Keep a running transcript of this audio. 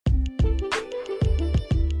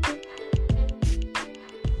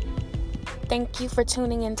Thank you for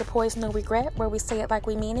tuning in to Poise No Regret, where we say it like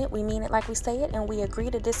we mean it like we say it, and we agree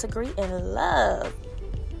to disagree in love.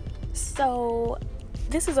 So,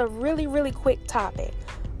 this is a really, really quick topic,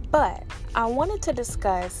 but I wanted to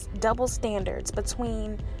discuss double standards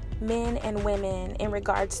between men and women in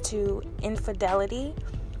regards to infidelity.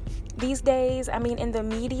 These days, in the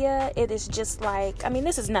media, it is just like,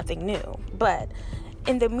 this is nothing new, but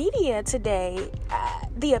in the media today,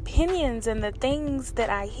 the opinions and the things that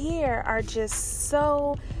I hear are just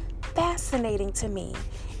so fascinating to me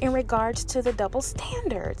in regards to the double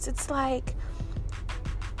standards. It's like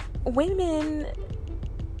women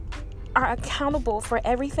are accountable for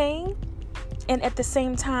everything and at the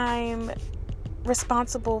same time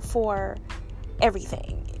responsible for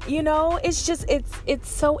everything. It's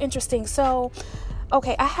so interesting. So,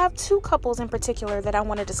 okay, I have two couples in particular that I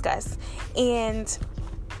want to discuss, and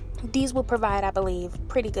these will provide, I believe,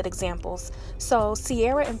 pretty good examples. So,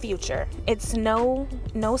 Ciara and Future, it's no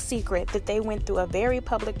secret that they went through a very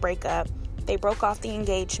public breakup. They broke off the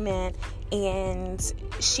engagement, and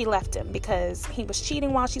she left him because he was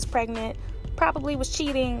cheating while she's pregnant, probably was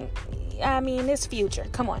cheating. It's Future.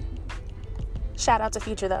 Come on. Shout out to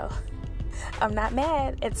Future, though. I'm not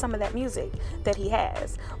mad at some of that music that he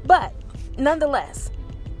has, but nonetheless,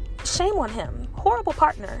 shame on him. Horrible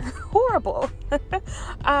partner. Horrible.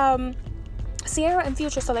 Ciara and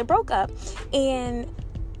Future, so they broke up, and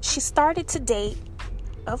she started to date,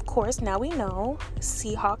 of course, now we know,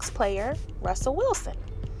 Seahawks player Russell Wilson.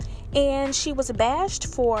 And she was bashed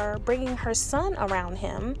for bringing her son around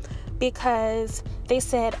him because they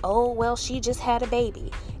said, oh, well, she just had a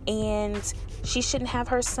baby, and she shouldn't have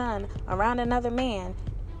her son around another man.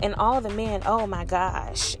 And all the men, oh my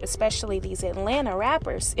gosh, especially these Atlanta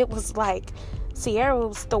rappers, it was like Ciara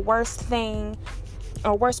was the worst thing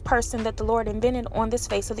or worst person that the Lord invented on this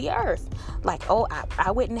face of the earth. Like, oh, I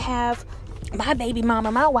wouldn't have my baby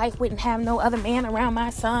mama, my wife wouldn't have no other man around my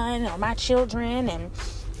son or my children. And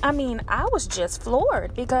I was just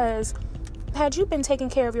floored because had you been taking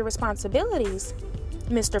care of your responsibilities,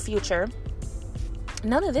 Mr. Future,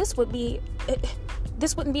 none of this wouldn't be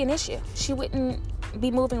an issue. She wouldn't be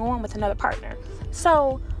moving on with another partner.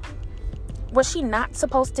 So, was she not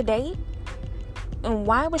supposed to date? And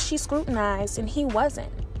why was she scrutinized and he wasn't?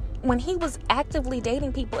 When he was actively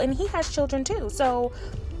dating people, and he has children too. So,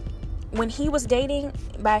 when he was dating,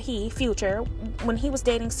 Future, when he was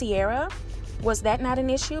dating Ciara, was that not an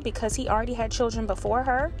issue because he already had children before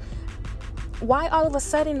her? Why all of a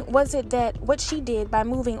sudden was it that what she did by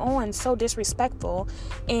moving on so disrespectful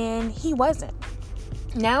and he wasn't?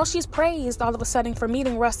 Now she's praised all of a sudden for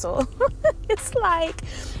meeting Russell. It's like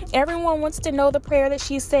everyone wants to know the prayer that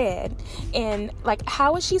she said. And like,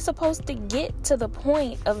 how is she supposed to get to the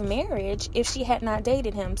point of marriage if she had not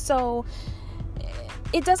dated him? So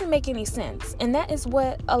it doesn't make any sense. And that is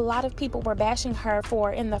what a lot of people were bashing her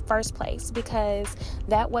for in the first place, because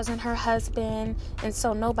that wasn't her husband. And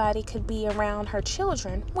so nobody could be around her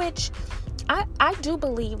children, which I do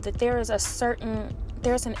believe that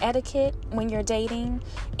there's an etiquette when you're dating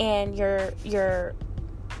and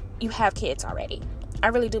you have kids already. I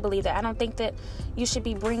really do believe that. I don't think that you should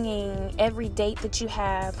be bringing every date that you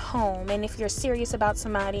have home. And if you're serious about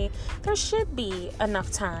somebody, there should be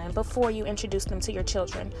enough time before you introduce them to your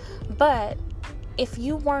children. But if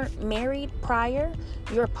you weren't married prior,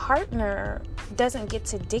 your partner doesn't get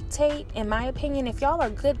to dictate, in my opinion. If y'all are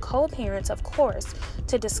good co-parents, of course,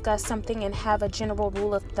 to discuss something and have a general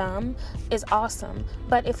rule of thumb is awesome.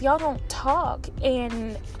 But if y'all don't talk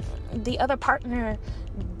and the other partner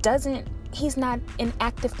he's not an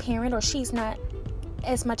active parent, or she's not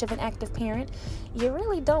as much of an active parent, you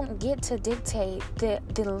really don't get to dictate the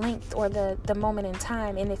length or the moment in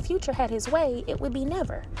time. And if Future had his way, it would be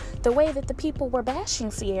never. The way that the people were bashing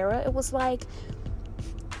Ciara, it was like,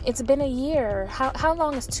 it's been a year. How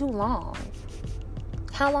long is too long?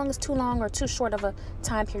 How long is too long or too short of a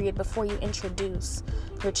time period before you introduce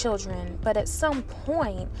your children? But at some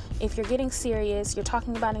point, if you're getting serious, you're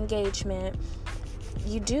talking about engagement,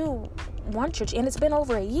 you do want and it's been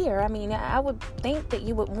over a year. I would think that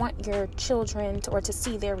you would want your children to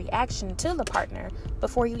see their reaction to the partner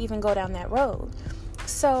before you even go down that road.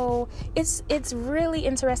 So it's really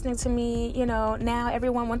interesting to me. Now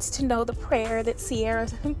everyone wants to know the prayer that Ciara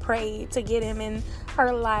prayed to get him in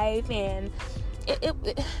her life, and it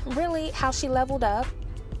really how she leveled up,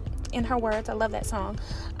 in her words. I love that song.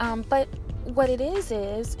 But what it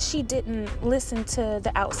is she didn't listen to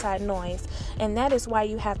the outside noise, and that is why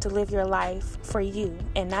you have to live your life for you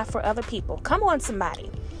and not for other people. Come on, somebody.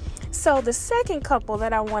 So the second couple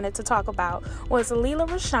that I wanted to talk about was Lela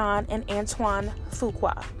Rochon and Antoine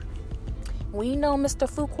Fuqua. We know Mr.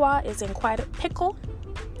 Fuqua is in quite a pickle.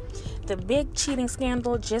 The big cheating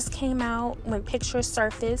scandal just came out when pictures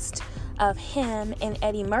surfaced of him and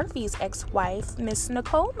Eddie Murphy's ex-wife, Miss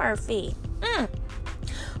Nicole Murphy,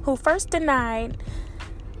 who first denied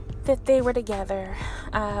that they were together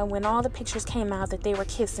when all the pictures came out that they were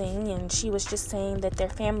kissing, and she was just saying that they're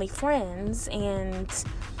family friends, and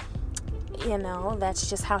that's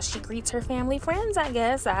just how she greets her family friends, I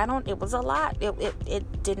guess. It was a lot.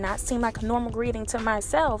 It did not seem like a normal greeting to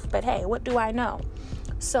myself, but hey, what do I know?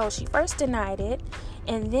 So she first denied it,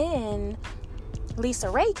 and then Lisa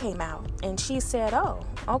Ray came out, and she said, oh,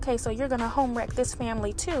 okay, so you're going to home wreck this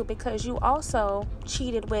family too, because you also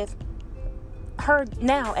cheated with her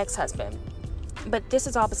now ex-husband. But this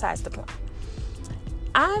is all besides the point.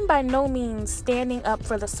 I'm by no means standing up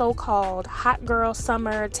for the so-called hot girl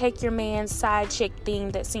summer, take your man's side chick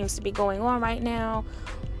thing that seems to be going on right now,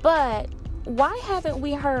 but why haven't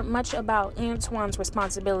we heard much about Antoine's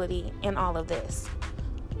responsibility in all of this?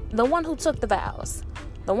 The one who took the vows,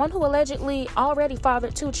 the one who allegedly already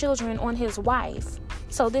fathered 2 children on his wife.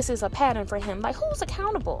 So this is a pattern for him. Like, who's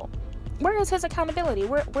accountable? Where is his accountability?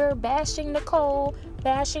 We're bashing Nicole,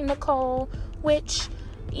 which,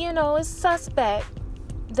 is suspect.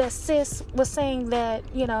 The sis was saying that,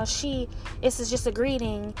 this is just a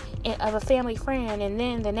greeting of a family friend. And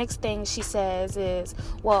then the next thing she says is,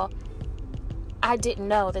 well, I didn't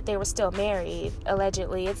know that they were still married,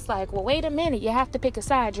 allegedly. It's like, well, wait a minute. You have to pick a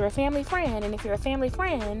side. You're a family friend. And if you're a family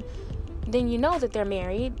friend, then you know that they're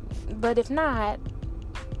married. But if not,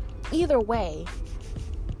 either way,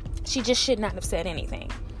 she just should not have said anything.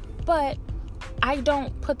 But I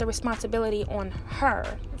don't put the responsibility on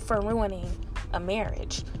her for ruining a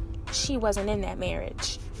marriage. She wasn't in that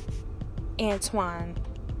marriage. Antoine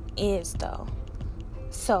is, though.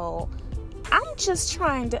 So I'm just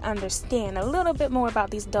trying to understand a little bit more about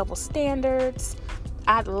these double standards.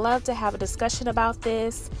 I'd love to have a discussion about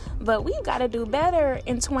this, but we've got to do better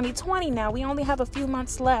in 2020 now. We only have a few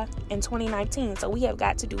months left in 2019, so we have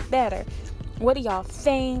got to do better. What do y'all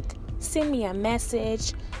think? Send me a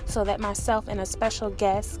message so that myself and a special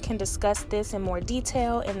guest can discuss this in more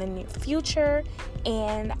detail in the near future.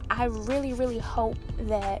 And I really, really hope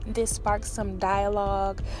that this sparks some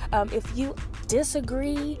dialogue. If you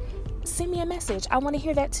disagree, send me a message. I want to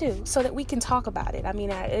hear that too, so that we can talk about it.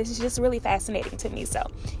 It's just really fascinating to me. So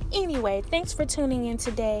anyway, thanks for tuning in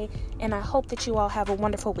today, and I hope that you all have a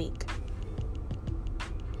wonderful week.